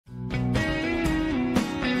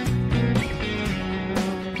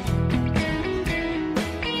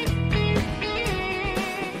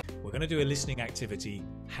a listening activity,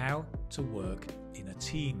 how to work in a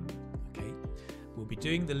team. Okay, we'll be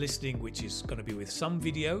doing the listening, which is going to be with some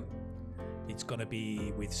video, it's going to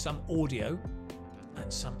be with some audio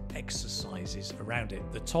and some exercises around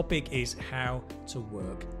it. The topic is how to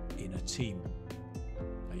work in a team.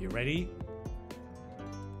 Are you ready?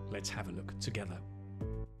 Let's have a look together.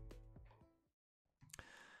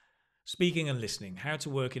 Speaking and listening, how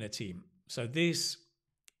to work in a team. So this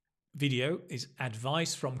video is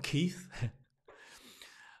advice from Keith.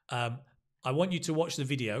 I want you to watch the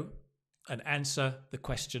video and answer the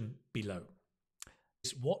question below.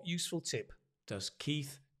 What useful tip does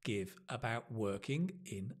Keith give about working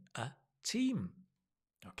in a team?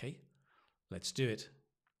 Okay, let's do it.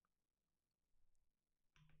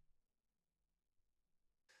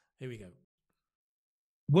 Here we go.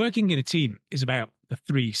 Working in a team is about the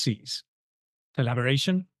 3 C's: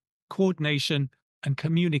 collaboration, coordination, and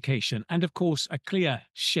communication, and of course, a clear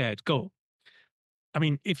shared goal. I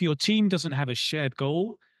mean, if your team doesn't have a shared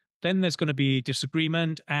goal, then there's going to be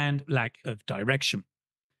disagreement and lack of direction.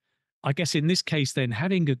 I guess in this case, then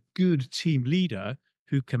having a good team leader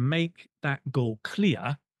who can make that goal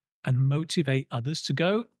clear and motivate others to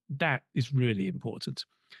go, that is really important.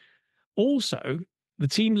 Also, the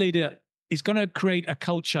team leader is going to create a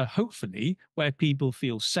culture, hopefully, where people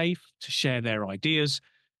feel safe to share their ideas,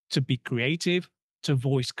 to be creative, to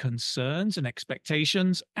voice concerns and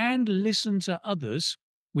expectations, and listen to others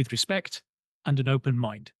with respect and an open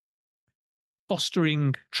mind.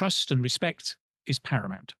 Fostering trust and respect is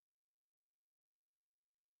paramount.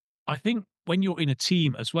 I think when you're in a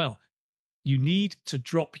team as well, you need to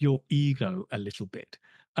drop your ego a little bit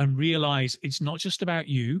and realize it's not just about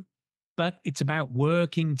you, but it's about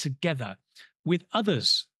working together with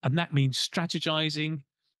others. And that means strategizing,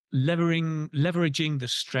 leveraging the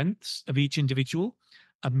strengths of each individual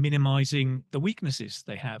and minimizing the weaknesses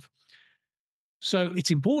they have. So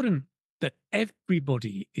it's important that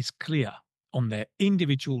everybody is clear on their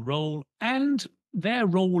individual role and their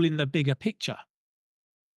role in the bigger picture.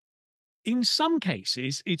 In some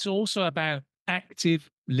cases, it's also about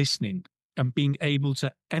active listening and being able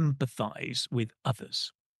to empathize with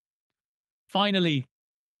others. Finally,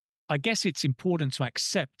 I guess it's important to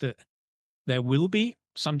accept that there will be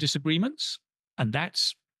some disagreements, and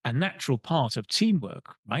that's a natural part of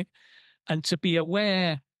teamwork, right? And to be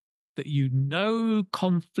aware that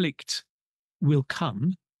conflict will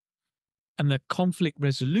come, and the conflict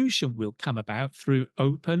resolution will come about through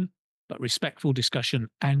open but respectful discussion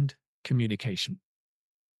and communication.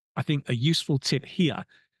 I think a useful tip here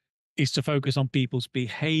is to focus on people's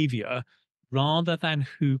behavior rather than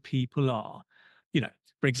who people are.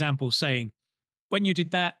 For example, saying, when you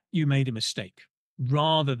did that, you made a mistake,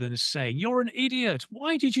 rather than saying, you're an idiot.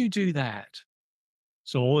 Why did you do that?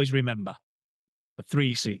 So always remember the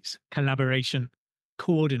 3 C's: collaboration,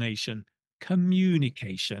 coordination,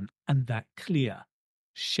 communication, and that clear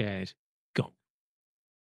shared goal.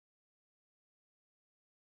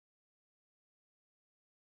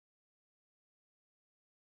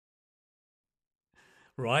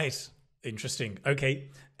 Right. Interesting.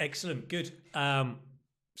 Okay. Excellent. Good.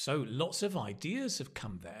 So lots of ideas have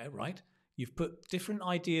come there, right? You've put different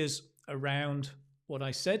ideas around what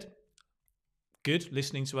I said. Good.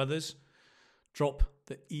 Listening to others. Drop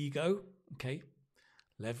the ego. Okay.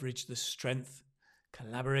 Leverage the strength.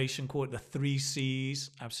 Collaboration, the 3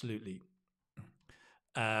 C's. Absolutely.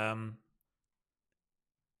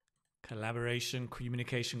 Collaboration,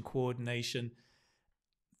 communication, coordination.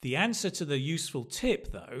 The answer to the useful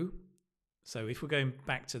tip, though, so if we're going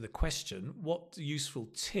back to the question, what useful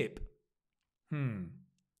tip? To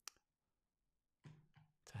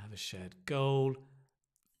have a shared goal,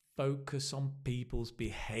 focus on people's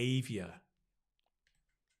behavior.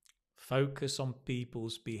 Focus on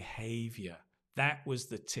people's behavior. That was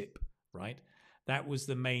the tip, right? That was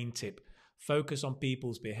the main tip. Focus on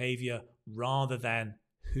people's behavior rather than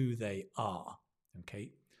who they are.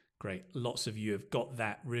 Okay, great. Lots of you have got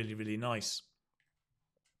that. Really, really nice.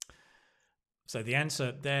 So the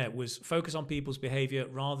answer there was focus on people's behavior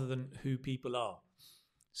rather than who people are.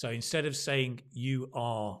 So instead of saying you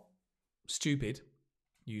are stupid,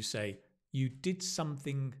 you say you did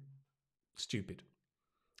something stupid.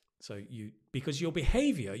 So because your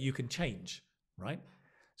behavior you can change, right?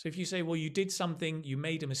 So if you say, well, you did something, you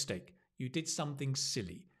made a mistake, you did something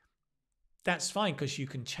silly, that's fine because you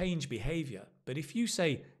can change behavior. But if you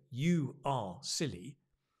say you are silly,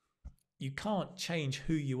 you can't change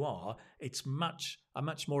who you are. It's a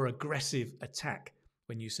much more aggressive attack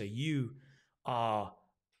when you say you are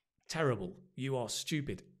terrible, you are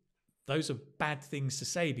stupid. Those are bad things to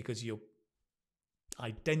say because you're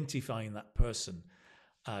identifying that person.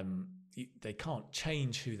 They can't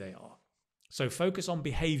change who they are. So focus on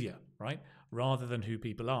behavior, right? Rather than who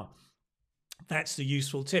people are. That's the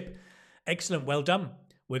useful tip. Excellent. Well done.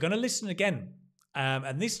 We're going to listen again.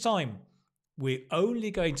 And this time, we're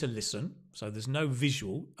only going to listen. So there's no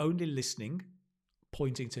visual, only listening,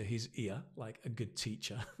 pointing to his ear like a good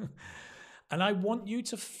teacher. And I want you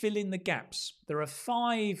to fill in the gaps. There are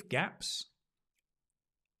 5 gaps.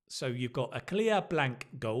 So you've got a clear blank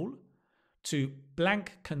goal, 2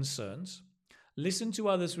 blank concerns, listen to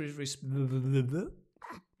others with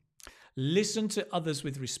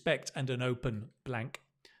respect and an open blank.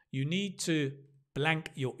 You need to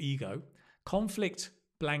blank your ego. Conflict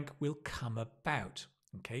blank will come about.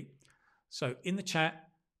 Okay. So in the chat,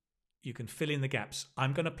 you can fill in the gaps.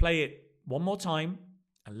 I'm going to play it one more time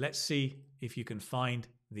and let's see if you can find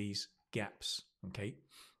these gaps. Okay.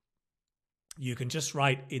 You can just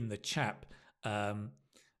write in the chat.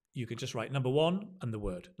 You can just write number 1 and the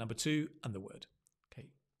word, number 2 and the word. Okay.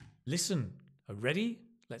 Listen. Are ready?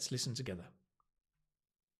 Let's listen together.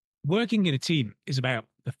 Working in a team is about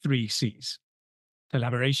the 3 C's: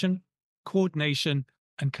 collaboration, coordination,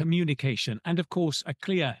 and communication. And of course, a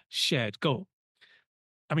clear shared goal.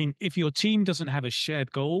 I mean, if your team doesn't have a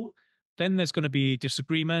shared goal, then there's going to be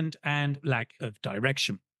disagreement and lack of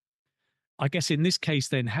direction. I guess in this case,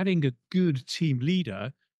 then having a good team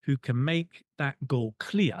leader who can make that goal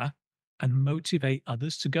clear and motivate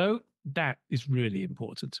others to go, that is really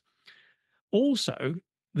important. Also,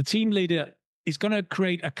 the team leader is going to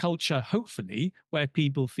create a culture, hopefully, where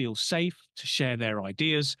people feel safe to share their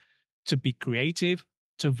ideas, to be creative,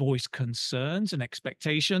 to voice concerns and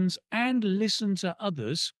expectations, and listen to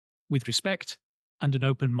others with respect and an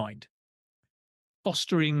open mind.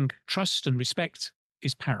 Fostering trust and respect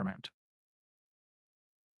is paramount.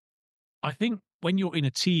 I think when you're in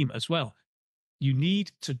a team as well, you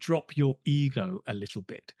need to drop your ego a little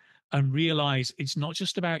bit and realize it's not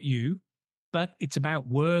just about you, but it's about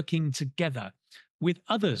working together with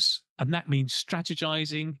others. And that means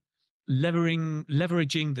strategizing,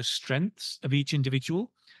 leveraging the strengths of each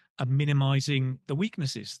individual and minimizing the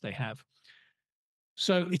weaknesses they have.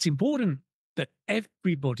 So it's important that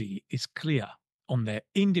everybody is clear on their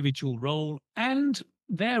individual role and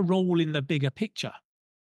their role in the bigger picture.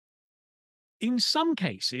 In some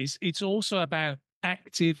cases, it's also about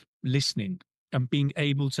active listening and being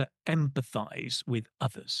able to empathize with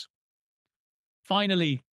others.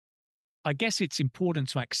 Finally, I guess it's important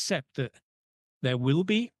to accept that there will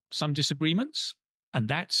be some disagreements, and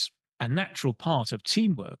that's a natural part of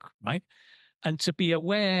teamwork, right? And to be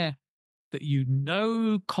aware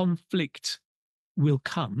that conflict will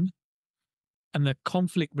come and that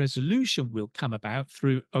conflict resolution will come about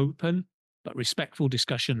through open but respectful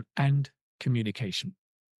discussion and communication.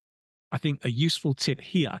 I think a useful tip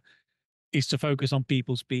here is to focus on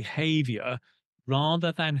people's behavior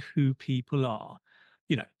rather than who people are.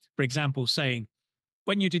 For example, saying,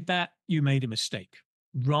 when you did that, you made a mistake,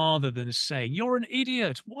 rather than saying, you're an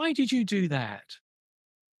idiot. Why did you do that?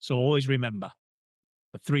 So always remember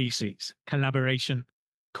the 3 C's: collaboration,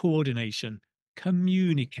 coordination,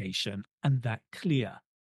 communication, and that clear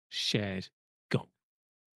shared goal.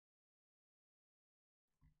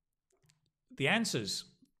 The answers,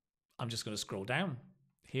 I'm just going to scroll down.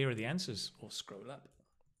 Here are the answers, or scroll up.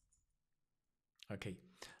 Okay.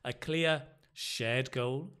 A clear shared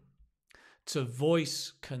goal, to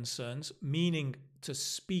voice concerns, meaning to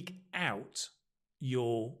speak out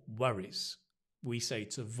your worries. We say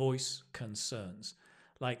to voice concerns,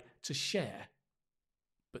 like to share,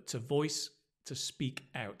 but to voice, to speak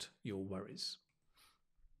out your worries.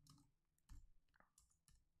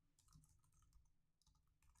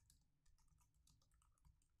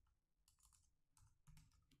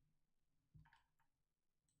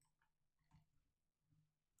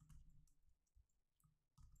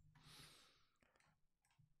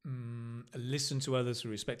 Listen to others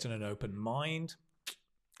with respect and an open mind.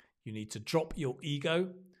 You need to drop your ego,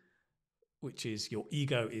 which is your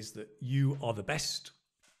ego is that you are the best.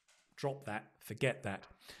 Drop that, forget that.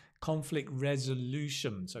 Conflict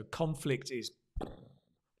resolution. So conflict is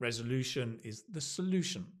resolution is the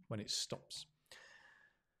solution when it stops.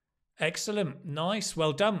 Excellent. Nice.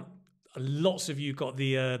 Well done. Lots of you got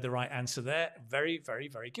the right answer there. Very, very,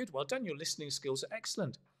 very good. Well done. Your listening skills are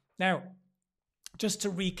excellent. Now, just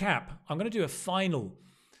to recap, I'm going to do a final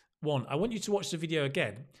one. I want you to watch the video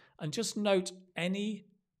again and just note any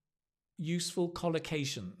useful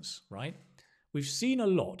collocations, right? We've seen a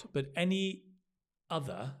lot, but any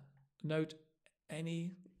other, note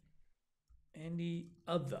any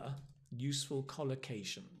other useful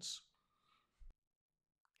collocations.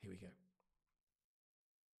 Here we go.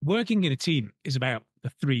 Working in a team is about the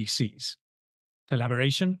 3 Cs: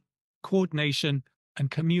 collaboration, coordination, and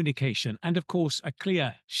communication. And of course, a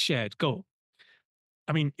clear shared goal.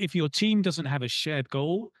 I mean, if your team doesn't have a shared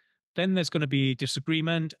goal, then there's going to be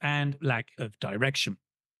disagreement and lack of direction.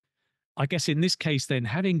 I guess in this case, then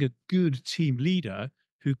having a good team leader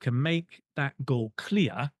who can make that goal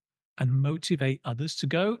clear and motivate others to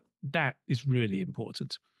go, that is really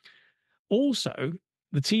important. Also,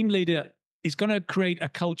 the team leader is going to create a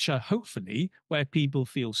culture, hopefully, where people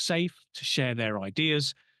feel safe to share their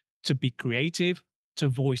ideas, to be creative, to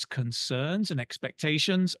voice concerns and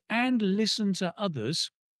expectations, and listen to others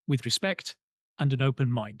with respect and an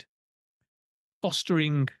open mind.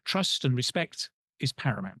 Fostering trust and respect is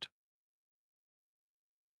paramount.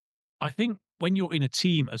 I think when you're in a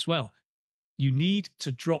team as well, you need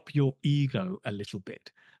to drop your ego a little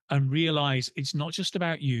bit and realize it's not just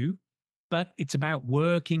about you, but it's about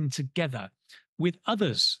working together with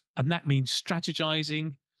others. And that means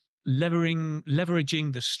strategizing,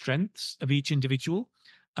 leveraging the strengths of each individual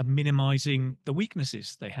and minimizing the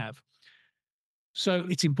weaknesses they have. So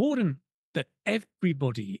it's important that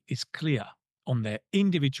everybody is clear on their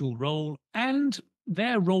individual role and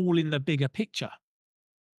their role in the bigger picture.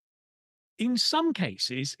 In some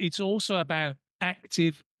cases, it's also about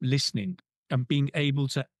active listening and being able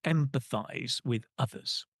to empathize with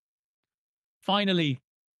others. Finally,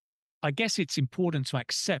 I guess it's important to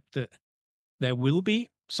accept that there will be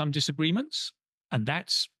some disagreements, and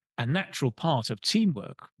that's a natural part of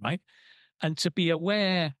teamwork, right? And to be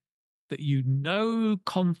aware that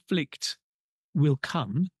conflict will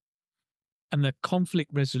come and the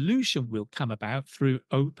conflict resolution will come about through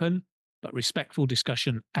open but respectful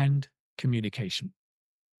discussion and communication.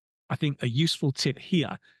 I think a useful tip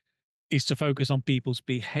here is to focus on people's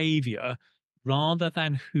behavior rather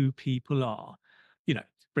than who people are.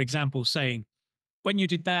 For example, saying, when you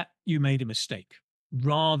did that, you made a mistake,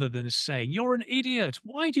 rather than saying, you're an idiot.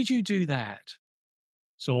 Why did you do that?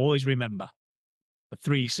 So always remember the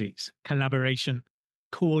 3 Cs: collaboration,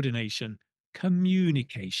 coordination,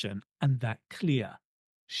 communication, and that clear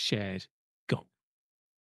shared goal.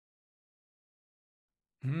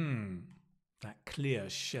 That clear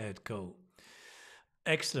shared goal.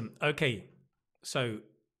 Excellent. Okay. So,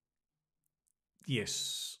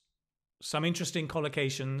 yes, some interesting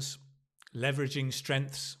collocations, leveraging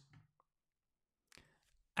strengths,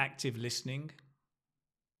 active listening.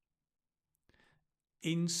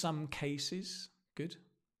 In some cases, good.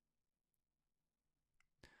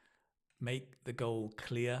 Make the goal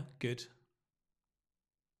clear, good.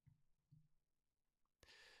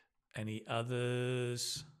 Any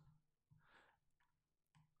others?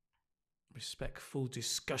 Respectful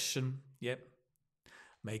discussion, yep.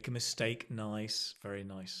 Make a mistake, nice, very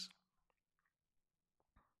nice.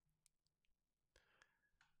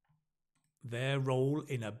 Their role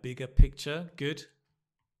in a bigger picture, good.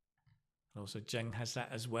 Also, Zheng has that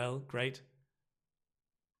as well, great.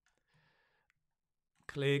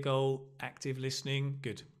 Clear goal, active listening,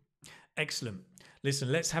 good. Excellent.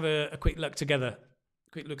 Listen, let's have a quick look together,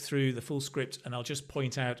 quick look through the full script, and I'll just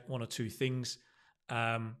point out one or two things.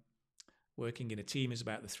 Working in a team is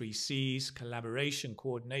about the 3 Cs: collaboration,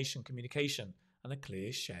 coordination, communication, and a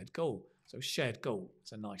clear shared goal. So shared goal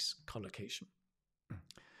is a nice collocation.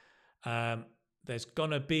 There's going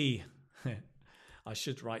to be, I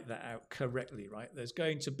should write that out correctly, right? There's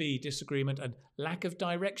going to be disagreement and lack of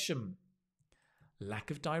direction.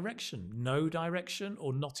 Lack of direction, no direction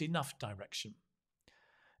or not enough direction.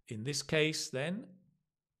 In this case, then,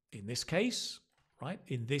 in this case, right,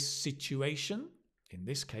 in this situation, in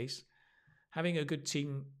this case, having a good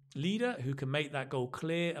team leader who can make that goal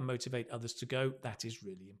clear and motivate others to go, that is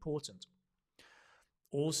really important.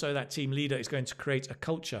 Also, that team leader is going to create a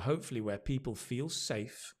culture, hopefully, where people feel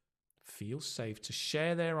safe to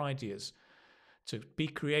share their ideas, to be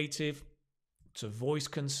creative, to voice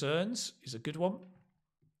concerns is a good one.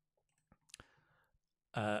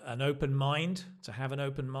 An open mind, to have an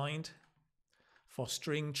open mind.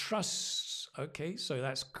 Fostering trust. Okay, so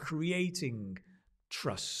that's creating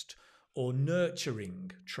trust or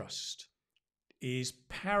nurturing trust is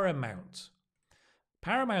paramount.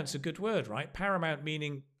 Paramount's a good word, right? Paramount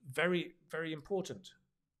meaning very, very important.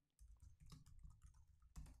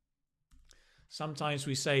 Sometimes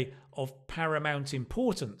we say of paramount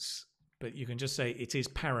importance, but you can just say it is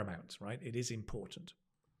paramount, right? It is important.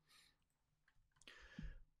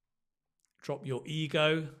 Drop your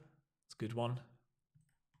ego. It's a good one.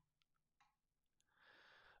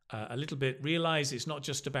 A little bit, realize it's not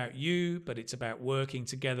just about you, but it's about working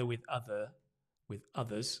together with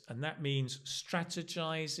others. And that means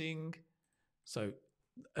strategizing. So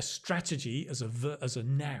a strategy as a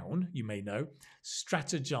noun, you may know.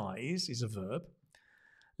 Strategize is a verb.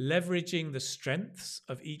 Leveraging the strengths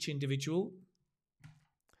of each individual.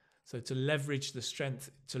 So to leverage the strength,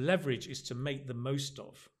 to leverage is to make the most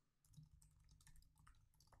of.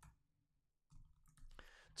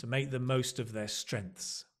 To make the most of their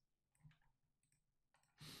strengths.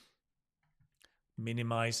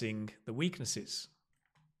 Minimizing the weaknesses.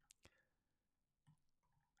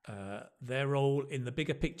 Their role in the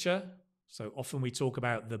bigger picture. So often we talk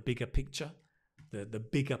about the bigger picture, the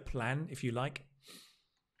bigger plan, if you like.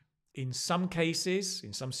 In some cases,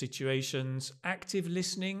 in some situations, active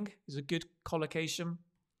listening is a good collocation.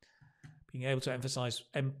 Being able to empathize,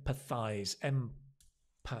 empathize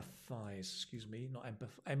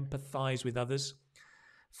with others.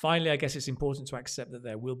 Finally, I guess it's important to accept that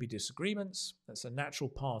there will be disagreements. That's a natural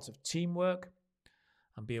part of teamwork.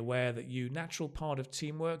 And be aware that natural part of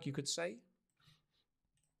teamwork, you could say,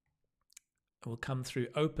 will come through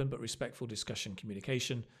open but respectful discussion,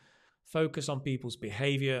 communication. Focus on people's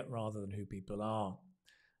behavior rather than who people are.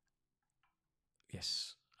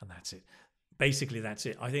 Yes, and that's it. Basically, that's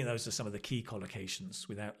it. I think those are some of the key collocations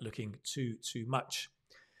without looking too much.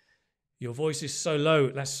 Your voice is so low.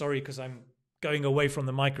 That's sorry, because I'm going away from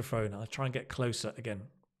the microphone. I'll try and get closer again.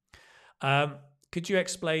 Could you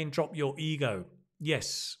explain drop your ego?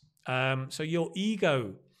 Yes. So your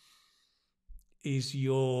ego is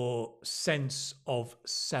your sense of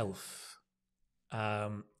self.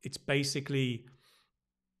 It's basically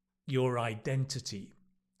your identity.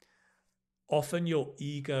 Often your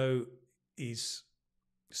ego is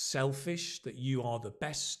selfish, that you are the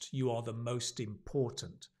best, you are the most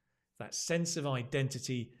important. That sense of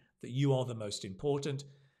identity that you are the most important.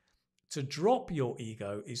 To drop your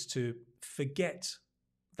ego is to forget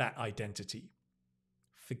that identity.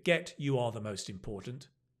 Forget you are the most important.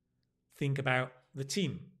 Think about the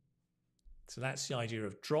team. So that's the idea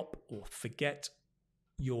of drop or forget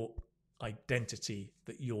your identity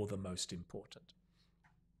that you're the most important.